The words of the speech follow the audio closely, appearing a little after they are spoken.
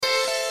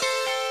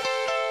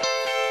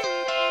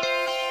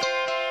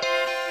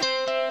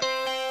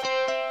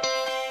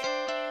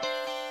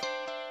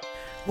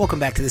Welcome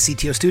back to the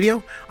CTO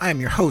Studio. I am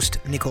your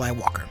host, Nikolai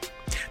Walker.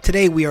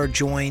 Today we are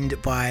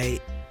joined by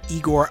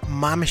Igor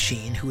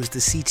Mameshin, who is the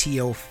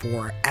CTO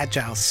for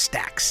Agile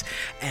Stacks.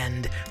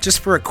 And just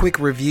for a quick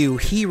review,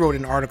 he wrote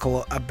an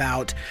article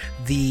about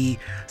the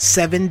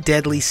 7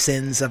 deadly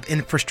sins of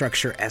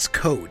infrastructure as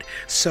code.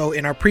 So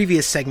in our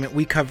previous segment,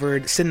 we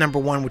covered sin number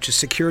 1, which is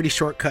security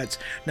shortcuts,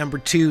 number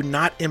 2,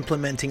 not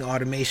implementing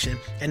automation,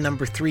 and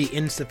number 3,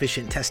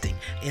 insufficient testing.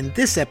 In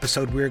this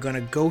episode, we're going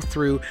to go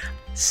through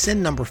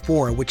sin number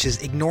 4, which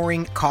is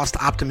ignoring cost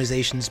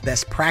optimization's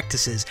best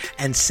practices,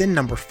 and sin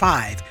number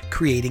 5,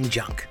 creating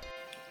junk.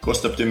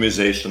 Cost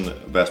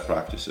optimization best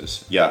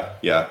practices. Yeah.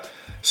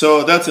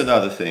 So that's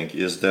another thing,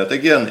 is that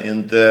again,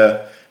 in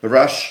the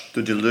rush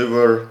to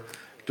deliver,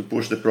 to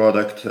push the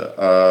product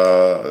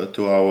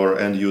to our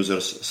end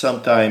users,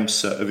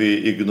 sometimes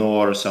we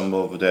ignore some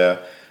of the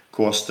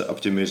cost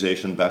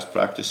optimization best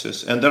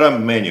practices. And there are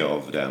many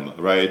of them,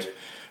 right?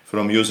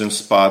 From using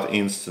spot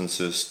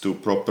instances to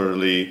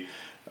properly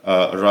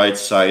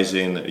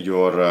right-sizing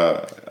your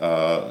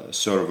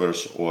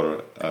servers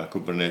or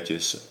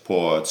Kubernetes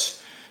pods,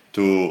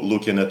 to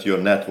looking at your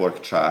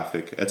network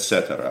traffic,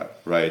 etc.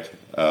 Right?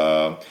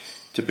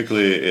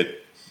 Typically,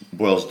 it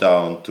boils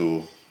down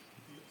to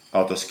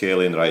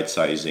auto-scaling,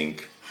 right-sizing,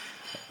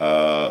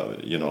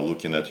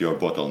 looking at your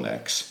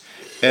bottlenecks.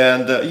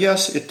 And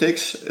yes, it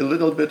takes a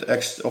little bit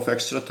of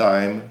extra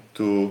time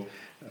to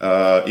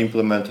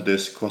implement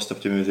this cost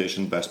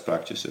optimization best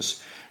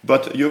practices.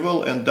 But you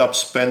will end up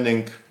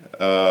spending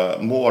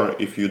more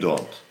if you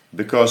don't.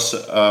 Because,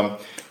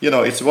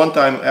 it's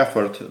one-time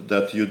effort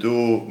that you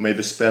do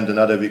maybe spend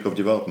another week of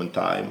development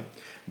time,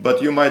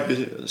 but you might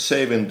be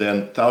saving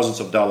then thousands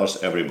of dollars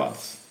every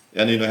month.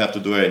 And you don't have to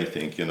do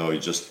anything, you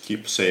just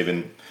keep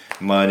saving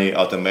money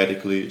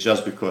automatically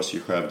just because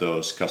you have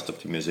those cost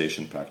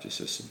optimization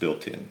practices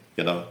built in,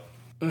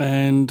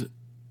 And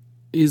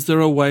is there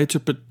a way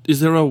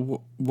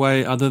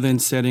other than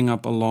setting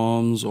up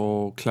alarms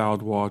or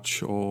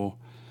CloudWatch or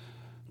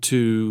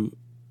to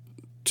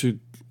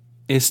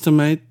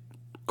estimate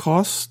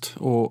cost?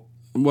 Or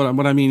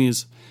what I mean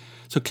is,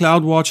 so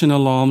CloudWatch and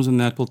alarms and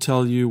that will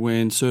tell you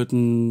when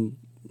certain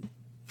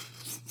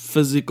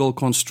physical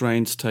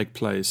constraints take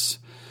place.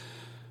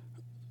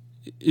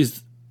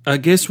 I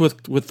guess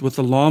with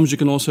alarms you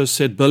can also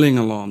set billing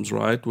alarms,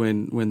 right?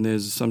 When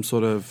there's some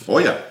sort of... Oh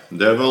yeah,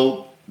 they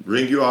will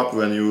ring you up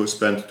when you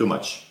spend too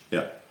much.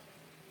 Yeah,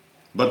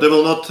 but they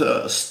will not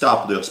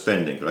stop their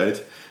spending, right?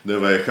 The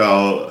way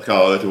how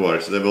it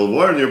works. They will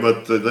warn you,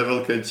 but they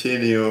will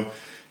continue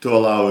to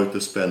allow you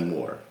to spend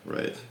more,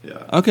 right?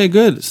 Yeah. Okay,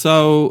 good.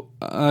 So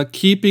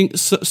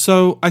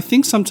so I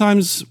think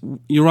sometimes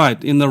you're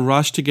right. In the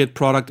rush to get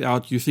product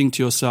out, you think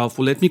to yourself,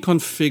 well, let me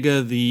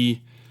configure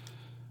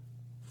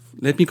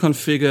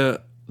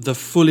the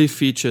fully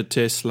featured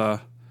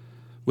Tesla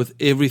with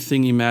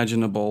everything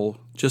imaginable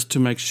just to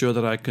make sure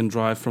that I can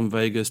drive from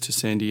Vegas to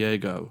San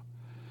Diego.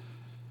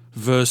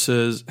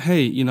 Versus,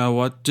 hey, you know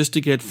what? Just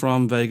to get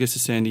from Vegas to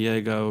San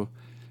Diego,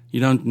 you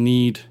don't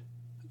need,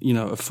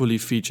 a fully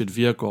featured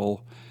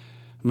vehicle.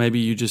 Maybe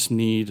you just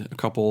need a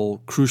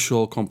couple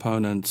crucial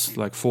components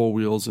like 4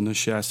 wheels and a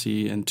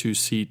chassis and 2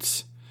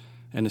 seats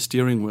and a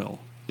steering wheel.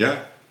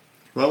 Yeah.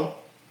 Well,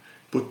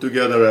 put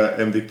together a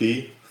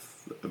MVP,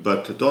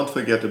 but don't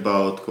forget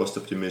about cost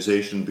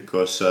optimization,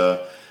 because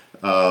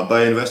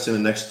by investing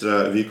an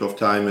extra week of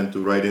time into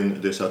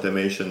writing this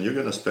automation, you're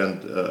gonna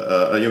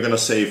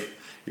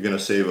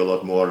save a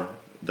lot more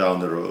down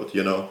the road,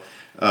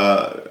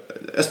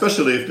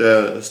 especially if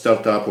the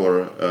startup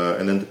or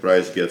an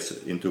enterprise gets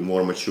into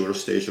more mature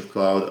stage of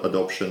cloud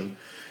adoption.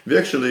 We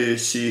actually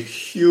see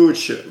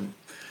huge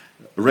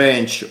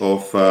range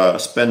of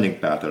spending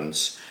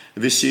patterns.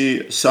 We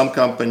see some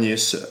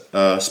companies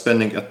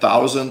spending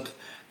 $1,000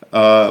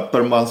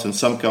 per month, and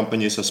some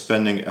companies are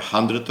spending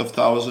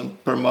 $100,000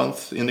 per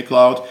month in the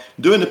cloud,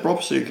 doing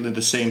approximately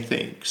the same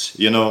things.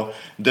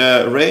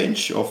 The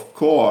range of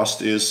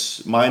cost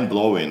is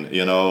mind-blowing.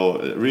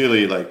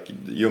 Really, like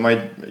you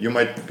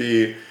might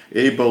be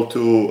able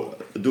to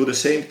do the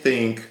same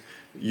thing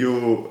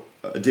you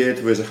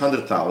did with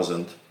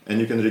 100,000, and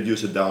you can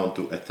reduce it down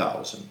to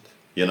 1,000.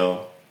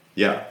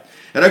 Yeah.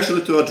 And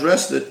actually, to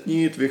address that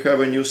need, we have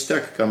a new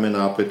stack coming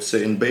up. It's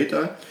in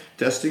beta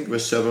testing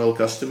with several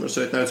customers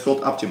right now. It's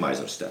called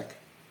Optimizer Stack,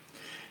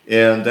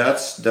 and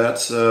that's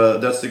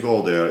the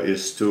goal. There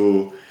is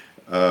to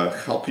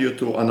help you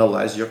to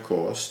analyze your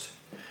cost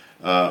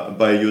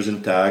by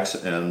using tags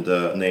and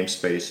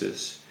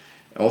namespaces.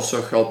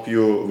 Also help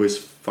you with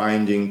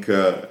finding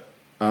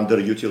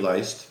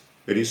underutilized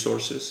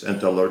resources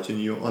and alerting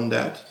you on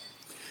that.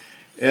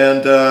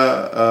 And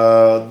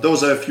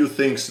those are a few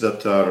things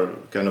that are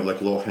kind of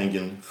like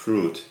low-hanging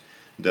fruit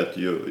that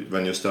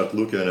when you start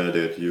looking at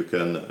it, you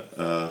can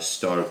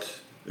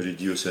start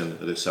reducing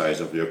the size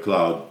of your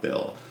cloud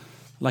bill.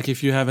 Like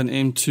if you have an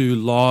M2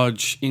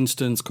 large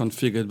instance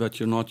configured, but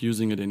you're not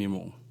using it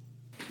anymore.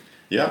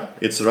 Yeah,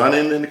 it's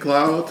running in the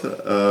cloud,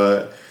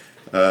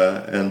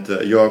 and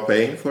you are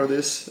paying for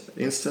this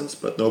instance,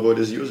 but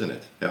nobody's using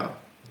it. Yeah.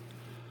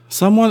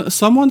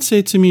 Someone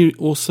said to me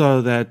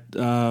also that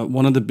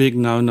one of the big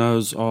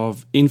no-nos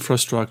of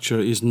infrastructure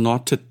is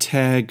not to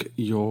tag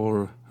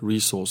your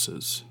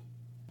resources.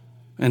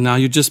 And now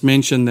you just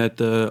mentioned that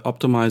the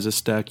optimizer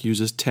stack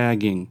uses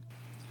tagging.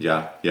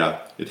 Yeah.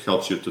 It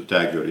helps you to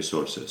tag your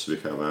resources. We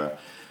have a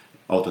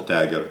auto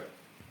tagger.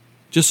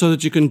 Just so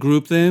that you can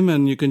group them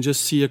and you can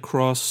just see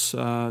across,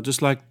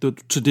 just like the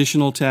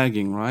traditional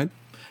tagging, right?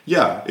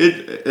 Yeah,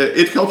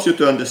 it helps you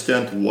to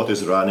understand what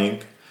is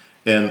running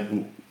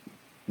and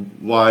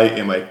why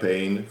am I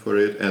paying for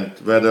it, and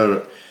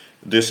whether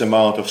this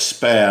amount of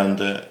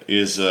spend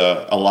is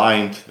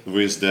aligned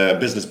with the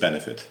business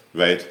benefit,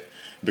 right?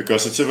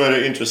 Because it's a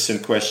very interesting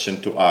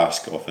question to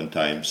ask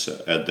oftentimes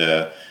at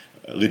the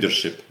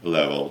leadership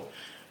level.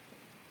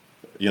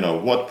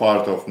 What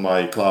part of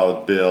my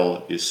cloud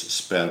bill is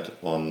spent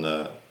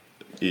on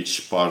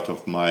each part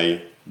of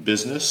my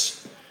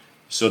business,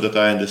 so that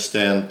I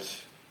understand,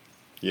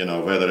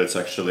 whether it's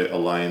actually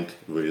aligned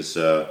with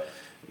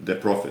the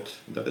profit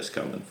that is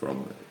coming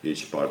from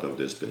each part of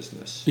this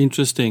business.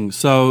 Interesting.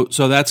 So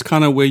that's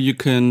kind of where you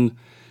can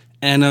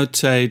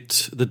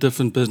annotate the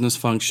different business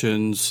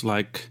functions,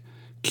 like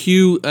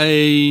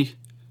QA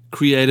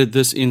created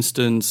this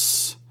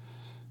instance,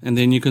 and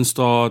then you can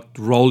start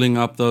rolling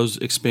up those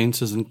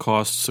expenses and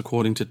costs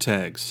according to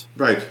tags.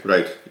 Right.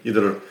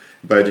 Either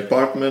by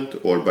department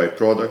or by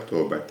product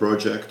or by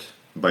project,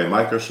 by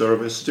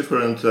microservice.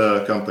 Different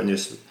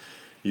companies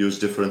use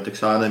different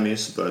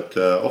taxonomies, but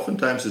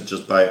oftentimes it's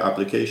just by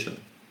application.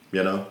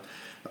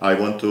 I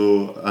want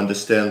to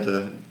understand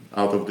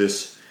out of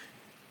this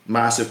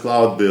massive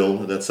cloud bill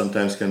that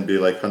sometimes can be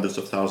like hundreds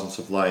of thousands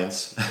of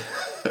lines.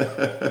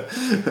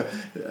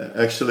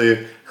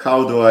 Actually,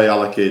 how do I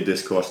allocate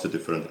this cost to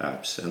different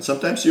apps? And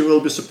sometimes you will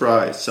be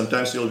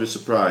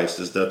surprised.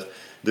 Is that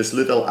this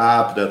little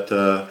app that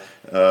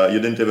you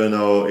didn't even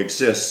know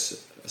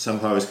exists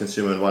somehow is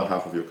consuming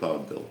 1/2 of your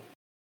cloud bill.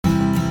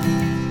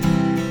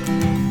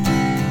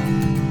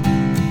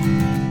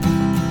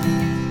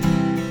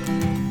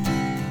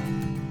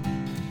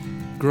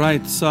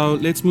 Great. So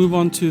let's move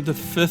on to the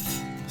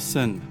fifth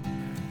sin.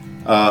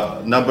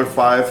 Number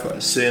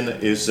 5 sin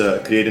is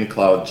creating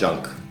cloud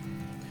junk.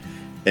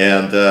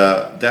 And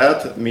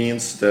that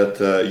means that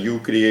you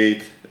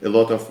create a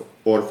lot of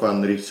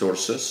orphan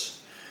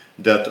resources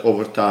that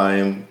over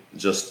time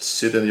just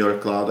sit in your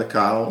cloud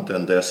account,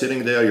 and they're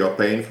sitting there, you're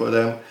paying for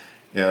them,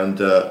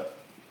 and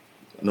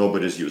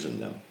nobody's using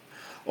them.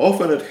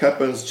 Often it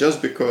happens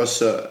just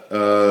because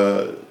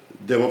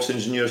DevOps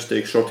engineers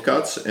take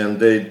shortcuts and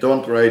they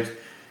don't write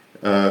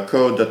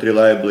code that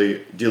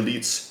reliably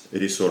deletes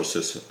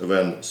resources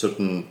when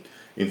certain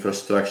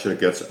infrastructure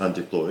gets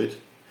undeployed.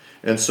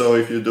 And so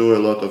if you do a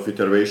lot of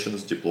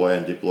iterations,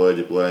 deploy,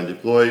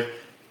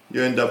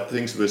 you end up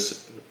things which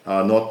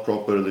are not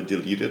properly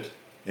deleted,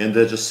 and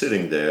they're just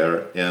sitting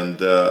there,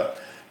 and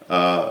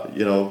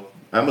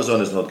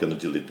Amazon is not going to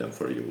delete them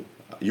for you.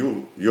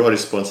 You're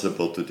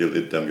responsible to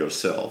delete them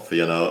yourself,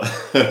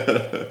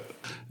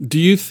 Do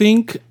you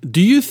think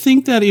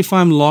that if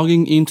I'm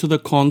logging into the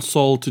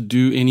console to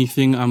do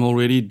anything, I'm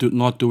already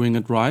not doing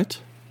it right?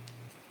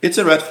 It's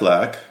a red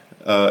flag.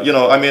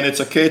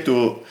 It's okay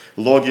to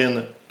log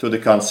in to the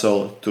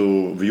console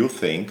to view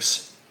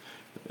things.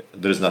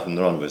 There's nothing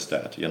wrong with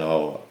that,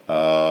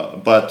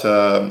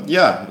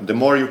 the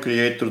more you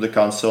create through the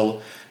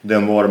console, the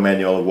more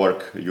manual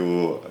work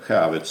you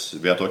have.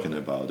 We are talking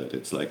about it.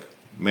 It's like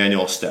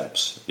manual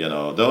steps,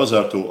 those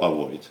are to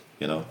avoid,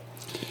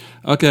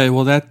 Okay,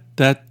 well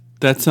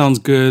that sounds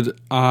good.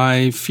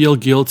 I feel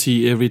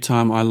guilty every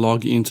time I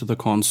log into the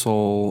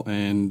console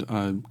and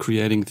I'm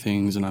creating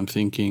things and I'm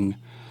thinking,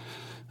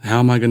 how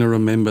am I going to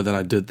remember that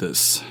I did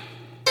this?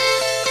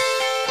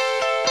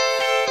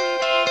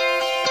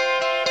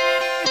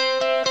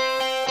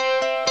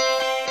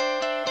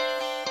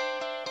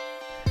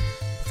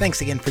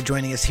 Thanks again for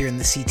joining us here in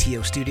the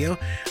CTO studio.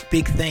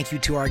 Big thank you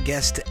to our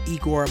guest,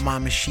 Igor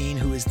Mameshin,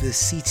 who is the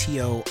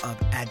CTO of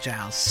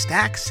Agile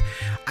Stacks.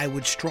 I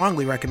would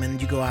strongly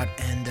recommend you go out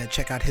and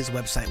check out his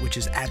website, which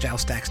is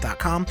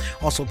agilestacks.com.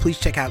 Also, please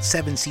check out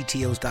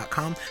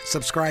 7ctos.com.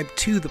 Subscribe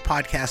to the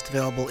podcast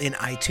available in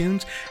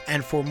iTunes.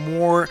 And for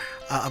more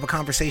of a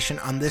conversation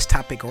on this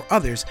topic or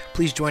others,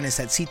 please join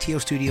us at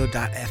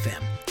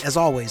ctostudio.fm. As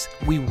always,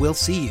 we will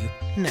see you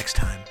next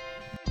time.